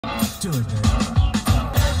do it, baby.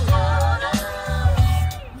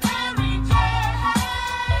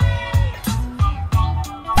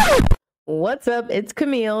 What's up? It's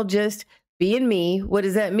Camille, just being me. What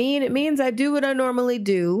does that mean? It means I do what I normally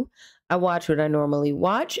do. I watch what I normally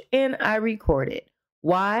watch, and I record it.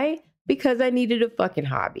 Why? Because I needed a fucking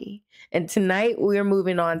hobby. And tonight we're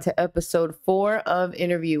moving on to episode 4 of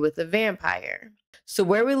Interview with the Vampire. So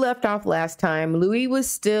where we left off last time, Louis was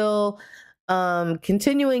still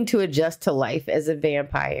continuing to adjust to life as a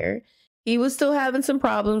vampire. He was still having some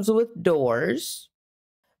problems with doors,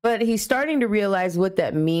 but he's starting to realize what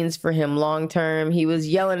that means for him long term. He was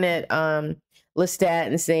yelling at Lestat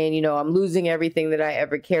and saying, you know, I'm losing everything that I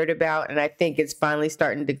ever cared about. And I think it's finally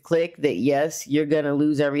starting to click that, yes, you're going to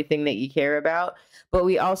lose everything that you care about. But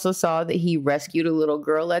we also saw that he rescued a little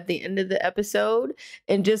girl at the end of the episode.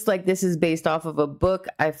 And just like this is based off of a book,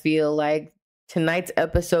 I feel like tonight's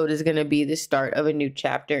episode is going to be the start of a new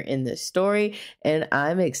chapter in this story. And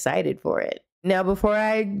I'm excited for it. Now, before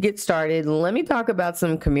I get started, let me talk about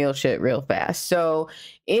some Camille shit real fast. So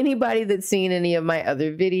anybody that's seen any of my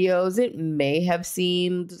other videos, it may have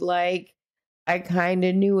seemed like I kind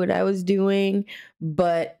of knew what I was doing,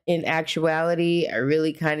 but in actuality, I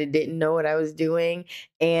really kind of didn't know what I was doing.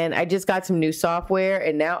 And I just got some new software,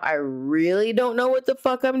 and now I really don't know what the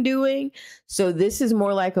fuck I'm doing. So this is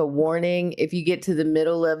more like a warning. If you get to the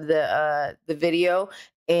middle of the video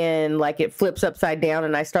and like it flips upside down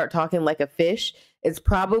and I start talking like a fish, it's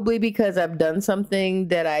probably because I've done something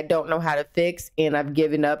that I don't know how to fix and I've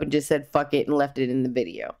given up and just said fuck it and left it in the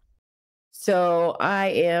video. So I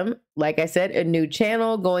am, like I said, a new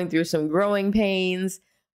channel going through some growing pains.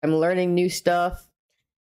 I'm learning new stuff.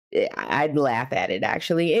 I'd laugh at it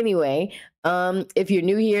actually. Anyway, if you're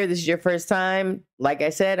new here, this is your first time. Like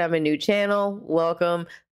I said, I'm a new channel. Welcome.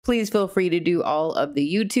 Please feel free to do all of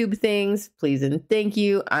the YouTube things. Please and thank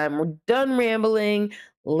you. I'm done rambling.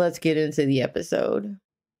 Let's get into the episode.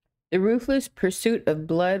 The ruthless pursuit of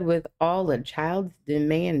blood with all a child's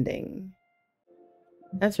demanding.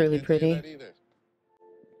 That's really pretty.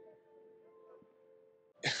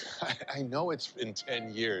 I know it's been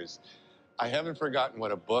 10 years. I haven't forgotten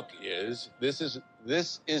what a book is. This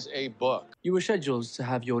is a book. You were scheduled to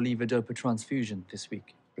have your levodopa transfusion this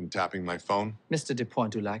week. Been tapping my phone. Mr. de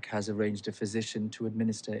Pointulac has arranged a physician to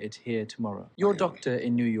administer it here tomorrow. Your doctor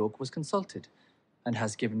in New York was consulted and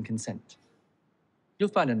has given consent. You'll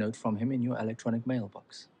find a note from him in your electronic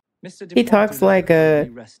mailbox. Mr. He talks like a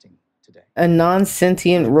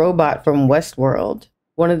non-sentient robot from Westworld.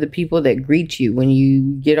 One of the people that greet you when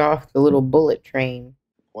you get off the little bullet train.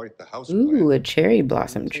 Quite the house. Ooh, a cherry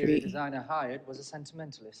blossom tree. The designer hired was a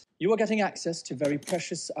sentimentalist. You are getting access to very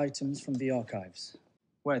precious items from the archives.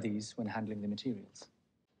 Wear these when handling the materials.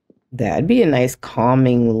 That'd be a nice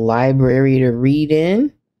calming library to read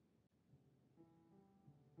in.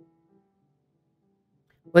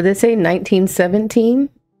 What did they say? 1917?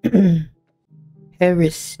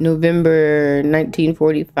 Paris, November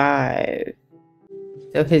 1945.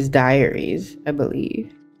 So his diaries, I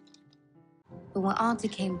believe. But when Auntie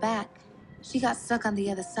came back, she got stuck on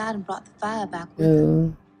the other side and brought the fire back with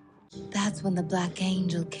her. That's when the Black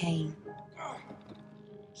Angel came.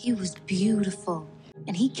 He was beautiful,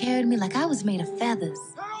 and he carried me like I was made of feathers.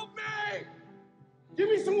 Help me! Give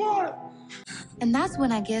me some water! And that's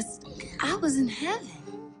when I guess I was in heaven.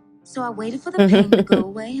 So I waited for the pain to go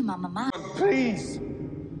away, and my mama... Please!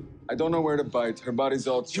 I don't know where to bite. Her body's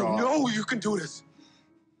all charred. You know you can do this.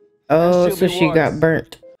 Oh, so she got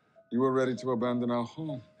burnt. You were ready to abandon our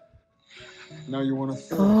home. Now you want to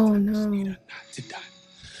throw. Oh, no. To die.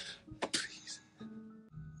 Please.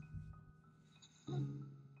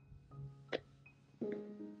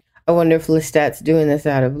 I wonder if Lestat's doing this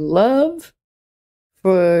out of love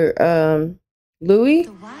for Louis,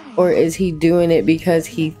 or is he doing it because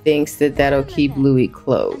he thinks that that'll keep Louis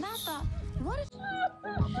close?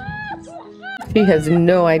 She has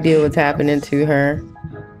no idea what's happening to her.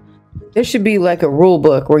 There should be like a rule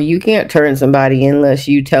book where you can't turn somebody unless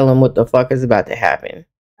you tell them what the fuck is about to happen.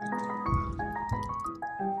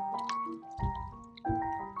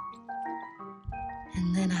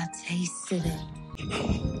 And then I tasted it.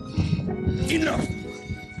 Enough!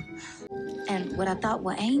 And what I thought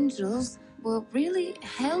were angels were really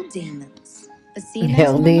hell demons. But see,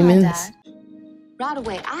 hell demons? Right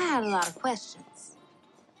away, I had a lot of questions.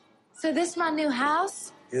 So this my new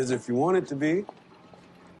house? Is if you want it to be.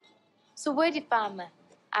 So where'd you find me?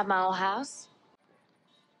 At my old house?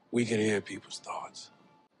 We can hear people's thoughts.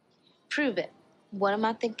 Prove it. What am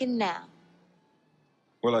I thinking now?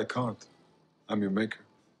 Well, I can't. I'm your maker.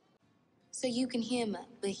 So you can hear me,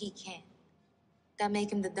 but he can't. That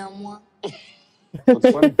make him the dumb one? Looks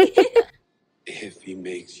funny. If he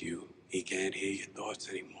makes you, he can't hear your thoughts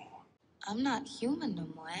anymore. I'm not human no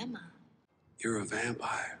more, am I? You're a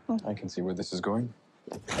vampire. I can see where this is going.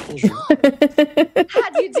 How'd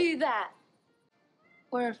you do that?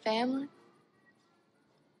 We're a family?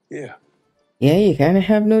 Yeah, Yeah, you kind of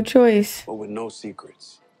have no choice. but with no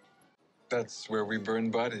secrets. That's where we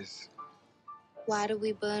burn bodies. Why do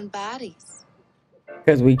we burn bodies?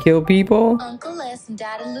 Because we kill people? Uncle Les and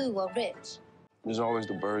Daddy Lou are rich. There's always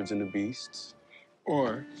the birds and the beasts.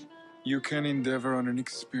 Or you can endeavor on an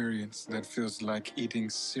experience that feels like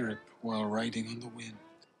eating syrup while riding on the wind.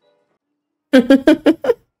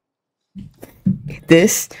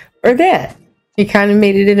 This or that. You kind of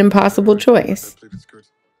made it an impossible choice. That plate is good.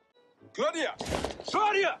 Claudia!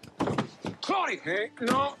 Claudia! Claudia! Hey,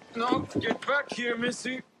 no, get back here,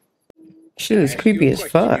 Missy. Shit is creepy as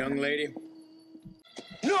fuck. Young lady.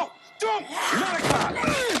 No, don't! Not a cop!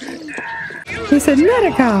 He said, not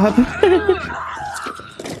a cop.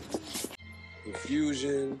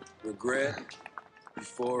 Confusion, regret,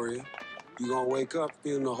 euphoria. You're gonna wake up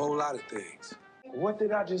feeling a whole lot of things. What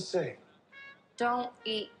did I just say? Don't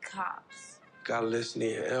eat cops. Gotta listen to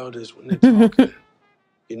your elders when they're talking.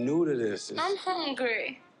 You're new to this. I'm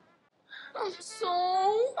hungry. I'm so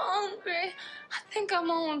hungry. I think I'm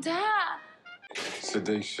gonna die.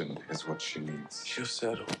 Sedation is what she needs. She'll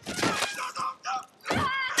settle.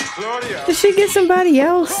 Claudia! Did she get somebody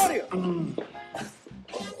else? Claudia!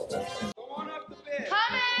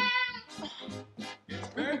 It's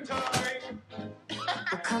bedtime!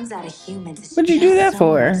 What comes out of humans is What'd you do just that so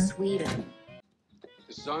for? much sweeter.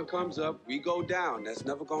 The sun comes up, we go down. That's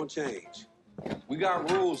never gonna change. We got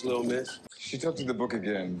rules, little miss. She talked to the book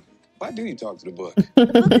again. Why do you talk to the book? The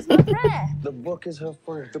book is my friend. The book is her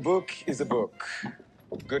friend. The book is a book.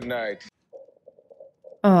 Good night.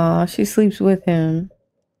 Aw, she sleeps with him.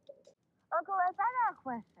 Uncle Les, I got a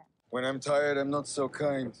question. When I'm tired, I'm not so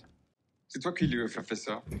kind. C'est toi qui lui as fait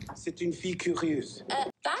ça. C'est une fille curieuse.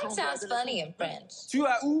 That sounds funny in French. Tu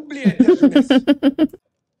as oublié ta jeunesse.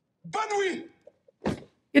 Bonne nuit!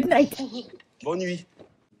 Good night. Bonne nuit.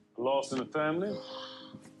 Lost in the family?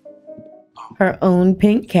 Her own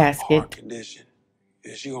pink casket. Heart condition.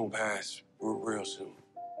 Yeah, she gonna pass real soon.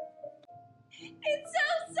 It's so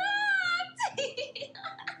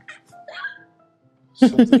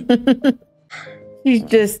soft. Something. She's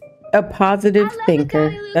just a positive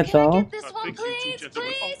thinker. That's all. This one, please.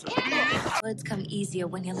 Words come easier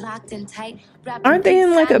when you're locked in tight. Aren't they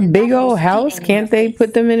in like a big old house? Can't they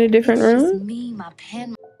put them in a different room? Me, my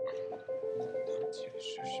pen.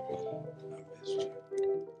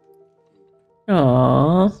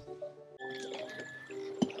 Aww.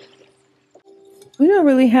 We don't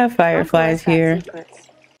really have fireflies here.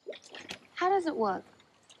 How does it work?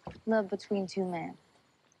 Love between two men.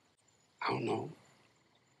 I don't know.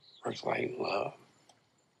 First like love.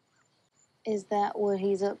 Is that what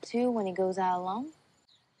he's up to when he goes out alone?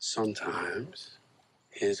 Sometimes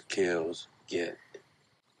his kills get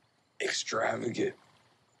extravagant.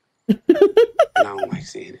 And I don't like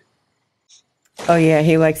seeing it. Oh yeah,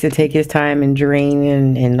 he likes to take his time and drain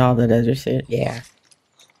and all that other shit. Yeah.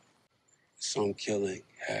 Some killing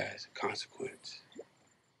has consequence.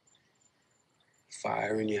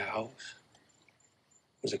 Fire in your house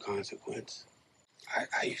was a consequence.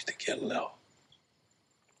 I used to get low,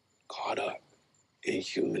 caught up in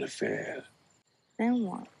human affairs. Then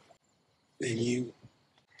what? Then you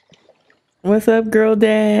What's up, girl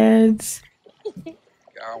dads?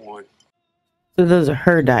 got one. So those are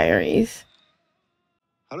her diaries.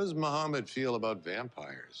 How does Muhammad feel about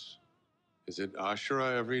vampires? Is it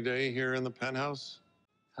Ashura every day here in the penthouse?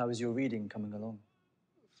 How is your reading coming along?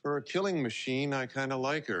 For a killing machine, I kind of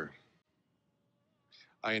like her.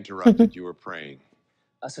 I interrupted. You were praying.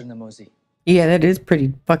 Asr Namozi. Yeah, that is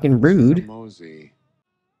pretty fucking rude. Mosey.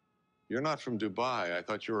 You're not from Dubai. I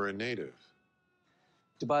thought you were a native.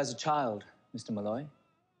 Dubai is a child, Mr. Malloy.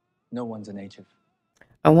 No one's a native.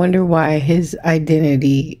 I wonder why his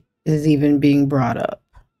identity is even being brought up.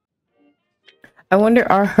 I wonder,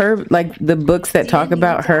 are her, like, the books that talk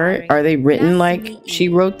about her, are they written like she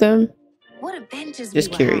wrote them? What adventures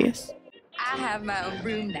Just we will curious. have. I have my own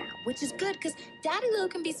room now, which is good because Daddy Lou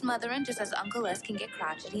can be smothering just as Uncle Les can get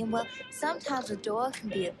crotchety. And well, sometimes a door can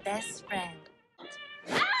be a best friend.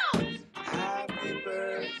 Happy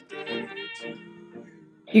birthday to you.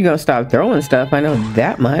 You gonna stop throwing stuff, I know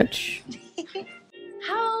that much.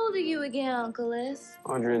 How old are you again, Uncle Les?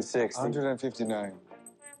 160. 159.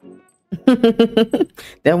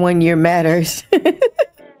 That 1 year matters.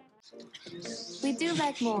 We do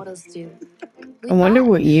like mortals do. We I wonder fight.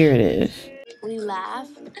 what year it is. We laugh.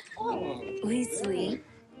 We sleep.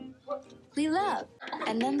 We left,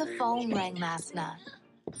 and then the phone rang last night.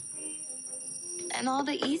 And all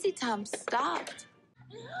the easy times stopped.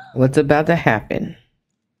 What's about to happen?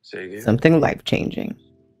 Say again? Something life-changing.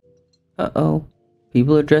 Uh-oh.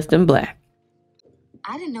 People are dressed in black.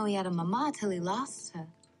 I didn't know he had a mama till he lost her.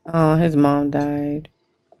 Oh, his mom died.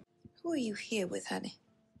 Who are you here with, honey?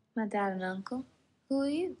 My dad and uncle. Who are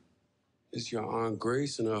you? It's your Aunt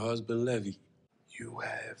Grace and her husband, Levy. You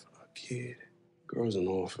have a kid. Girl's an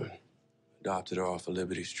orphan. Adopted her off of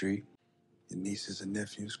Liberty Street. Your nieces and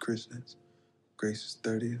nephews' christenings. Grace is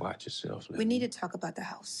 30. Watch yourself, Levy. We need to talk about the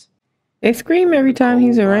house. They scream every time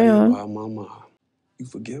he's around. About my mom. You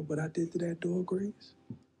forget what I did to that door, Grace?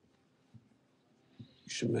 You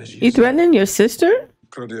should measure yourself. You threatening your sister?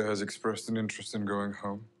 Claudia has expressed an interest in going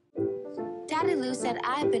home. Daddy Lou said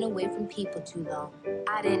I've been away from people too long.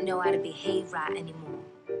 I didn't know how to behave right anymore.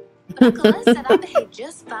 But Uncle Les said I behaved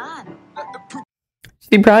just fine.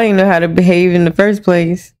 She probably didn't know how to behave in the first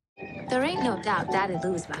place. There ain't no doubt Daddy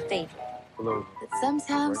Lou is my favorite. Hello. But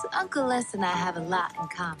sometimes Uncle Les and I have a lot in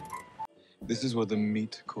common. This is what the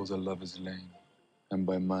meat calls a lover's lane. And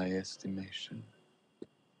by my estimation,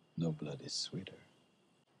 no blood is sweeter.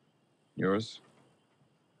 Yours?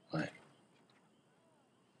 Mine.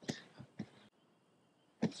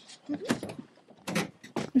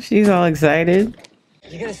 She's all excited.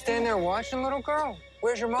 You gonna stand there watching, little girl?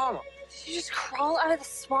 Where's your mama? Did you just crawl out of the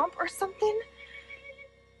swamp or something?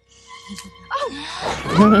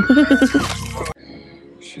 Oh!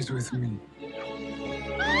 She's with me.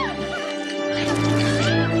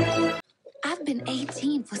 I've been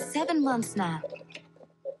 18 for 7 months now.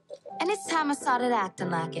 And it's time I started acting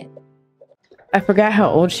like it. I forgot how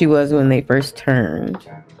old she was when they first turned.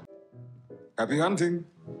 Happy hunting.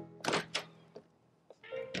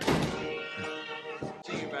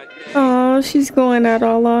 Oh, she's going out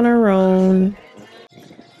all on her own.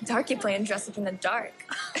 Darky playing dress up in the dark.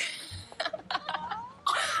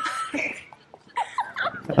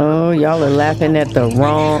 Oh, y'all are laughing at the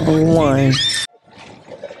wrong one.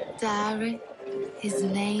 Diary, his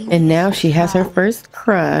name. And now she has her first He's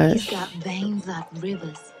crush. got veins like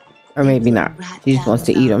rivers. Or maybe not. She just wants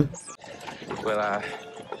to eat him. Well, I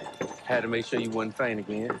had to make sure you wouldn't faint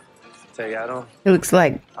again. Tell you, He looks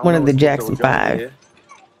like one of the Jackson 5.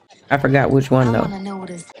 I forgot which one I though. wanna know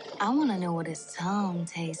what his tongue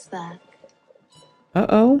tastes like.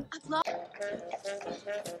 Uh-oh.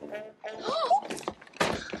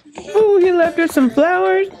 Oh, he left her some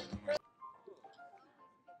flowers.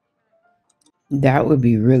 That would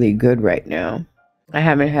be really good right now. I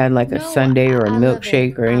haven't had like a sundae or a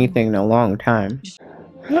milkshake or anything in a long time.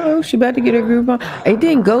 Uh-oh, she about to get her groove on. It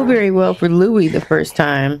didn't go very well for Louis the first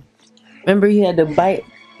time. Remember, he had to bite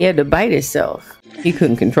himself. He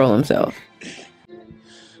couldn't control himself.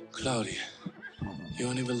 Claudia, you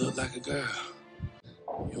don't even look like a girl.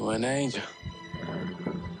 You're an angel.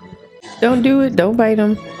 Don't do it. Don't bite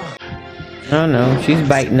him. Oh no, she's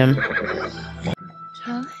biting him.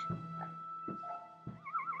 Charlie?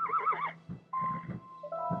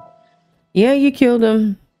 Yeah, you killed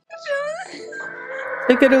him.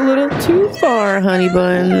 Took it a little too far, honey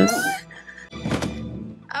buns.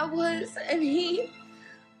 I was,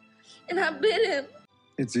 and I bit him.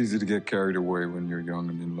 It's easy to get carried away when you're young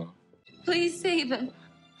and in love. Please save him.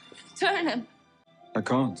 Turn him. I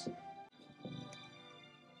can't.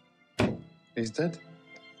 He's dead.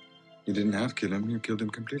 You didn't have to kill him. You killed him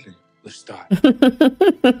completely. Let's start.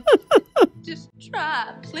 Just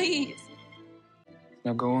try, please.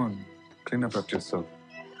 Now go on. Clean up after yourself.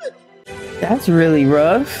 That's really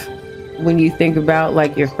rough. When you think about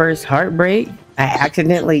like your first heartbreak, I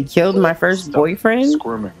accidentally killed my first boyfriend.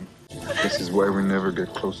 Squirming. This is why we never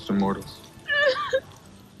get close to mortals.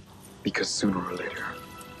 Because sooner or later,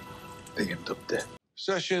 they end up dead.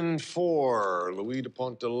 Session 4, Louis de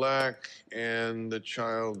Pontelac and the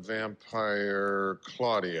child vampire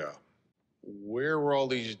Claudia. Where were all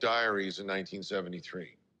these diaries in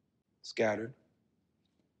 1973? Scattered.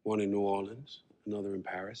 One in New Orleans, another in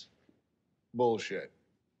Paris. Bullshit.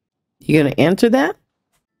 You gonna answer that?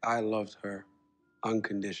 I loved her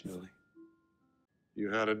unconditionally. You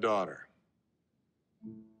had a daughter.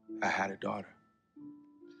 I had a daughter.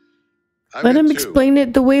 Let him explain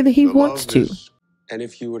it the way that he wants to. And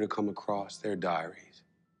if you were to come across their diaries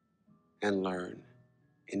and learn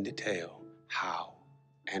in detail how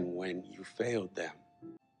and when you failed them,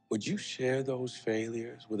 would you share those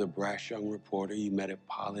failures with a brash young reporter you met at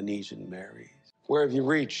Polynesian Mary's? Where have you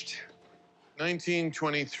reached?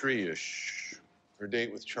 1923-ish. Her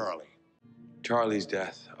date with Charlie. Charlie's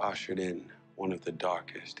death ushered in one of the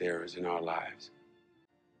darkest eras in our lives.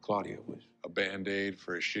 Claudia was a Band-Aid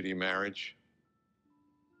for a shitty marriage.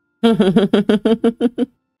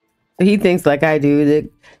 He thinks like I do, that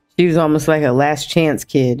she was almost like a last chance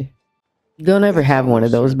kid. You'll never have one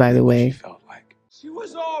of those, by the way. She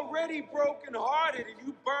was already broken hearted and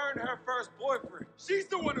you burned her first boyfriend. She's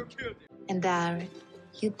the one who killed him. And Diary,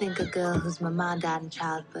 you think a girl whose mama died in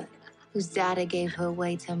childbirth, whose daddy gave her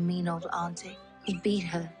away to a mean old auntie, who beat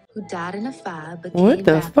her, who died in a fire, but what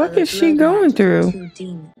the fuck is she going through? Two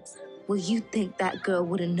demons. Well, you think that girl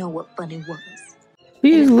wouldn't know what funny was?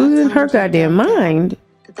 She's losing her goddamn mind.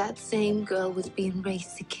 That same girl was being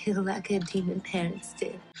raised to kill like her demon parents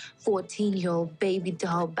did. 14-year-old baby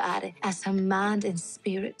doll body as her mind and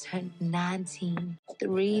spirit turned 19.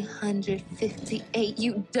 358,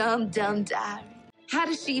 you dumb Diary. How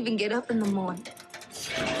does she even get up in the morning?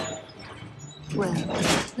 Well,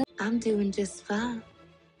 I'm doing just fine.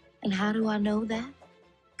 And how do I know that?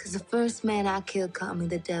 Because the first man I killed called me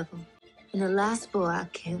the devil. And the last boy I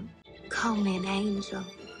killed called me an angel.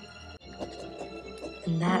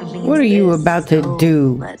 And that means what are you about to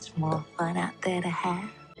do? Much more fun out there to have.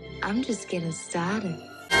 I'm just getting started.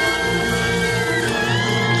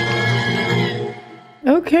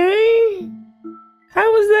 Okay.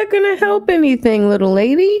 How is that gonna help anything, little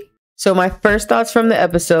lady? So my first thoughts from the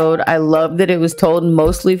episode, I love that it was told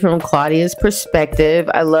mostly from Claudia's perspective.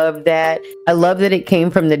 I love that it came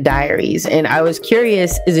from the diaries. And I was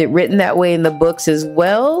curious, is it written that way in the books as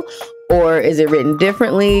well? Or is it written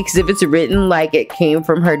differently? Because if it's written like it came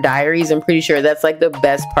from her diaries, I'm pretty sure that's like the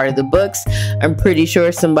best part of the books. I'm pretty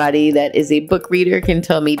sure somebody that is a book reader can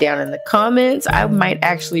tell me down in the comments. I might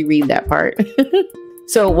actually read that part.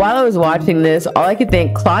 So while I was watching this, all I could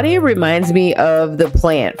think, Claudia reminds me of the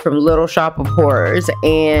plant from Little Shop of Horrors,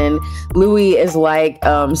 and Louis is like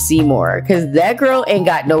Seymour, because that girl ain't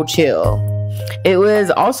got no chill. It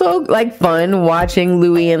was also like fun watching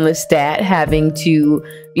Louis and Lestat having to,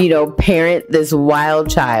 you know, parent this wild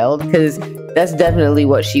child, because that's definitely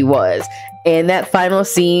what she was. And that final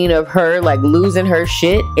scene of her like losing her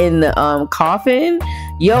shit in the coffin,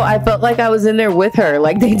 yo, I felt like I was in there with her.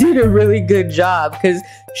 Like they did a really good job because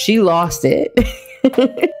she lost it.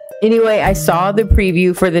 Anyway, I saw the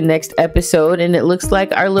preview for the next episode and it looks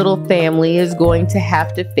like our little family is going to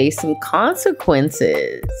have to face some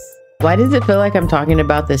consequences. Why does it feel like I'm talking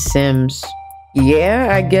about The Sims? Yeah,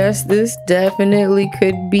 I guess this definitely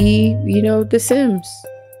could be, you know, The Sims.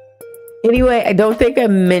 Anyway, I don't think I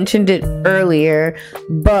mentioned it earlier,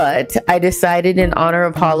 but I decided in honor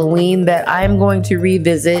of Halloween that I'm going to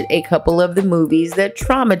revisit a couple of the movies that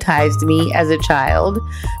traumatized me as a child,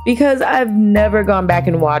 because I've never gone back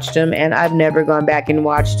and watched them, and I've never gone back and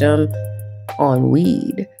watched them on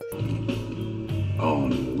weed.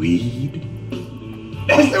 On weed?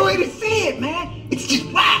 That's the way to see it, man. It's just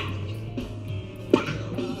whack.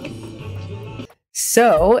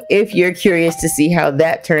 So if you're curious to see how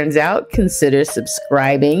that turns out, consider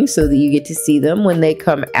subscribing so that you get to see them when they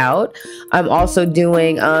come out. I'm also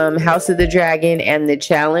doing House of the Dragon and the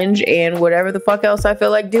challenge and whatever the fuck else I feel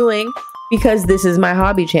like doing, because this is my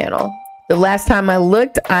hobby channel. The last time I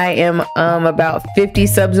looked, I am about 50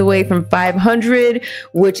 subs away from 500,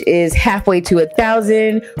 which is halfway to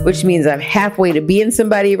 1,000, which means I'm halfway to being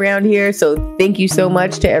somebody around here. So thank you so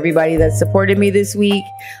much to everybody that supported me this week.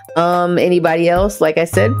 Anybody else, like I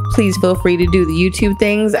said, please feel free to do the YouTube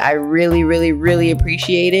things. I really, really, really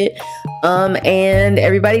appreciate it. And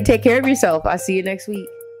everybody take care of yourself. I'll see you next week.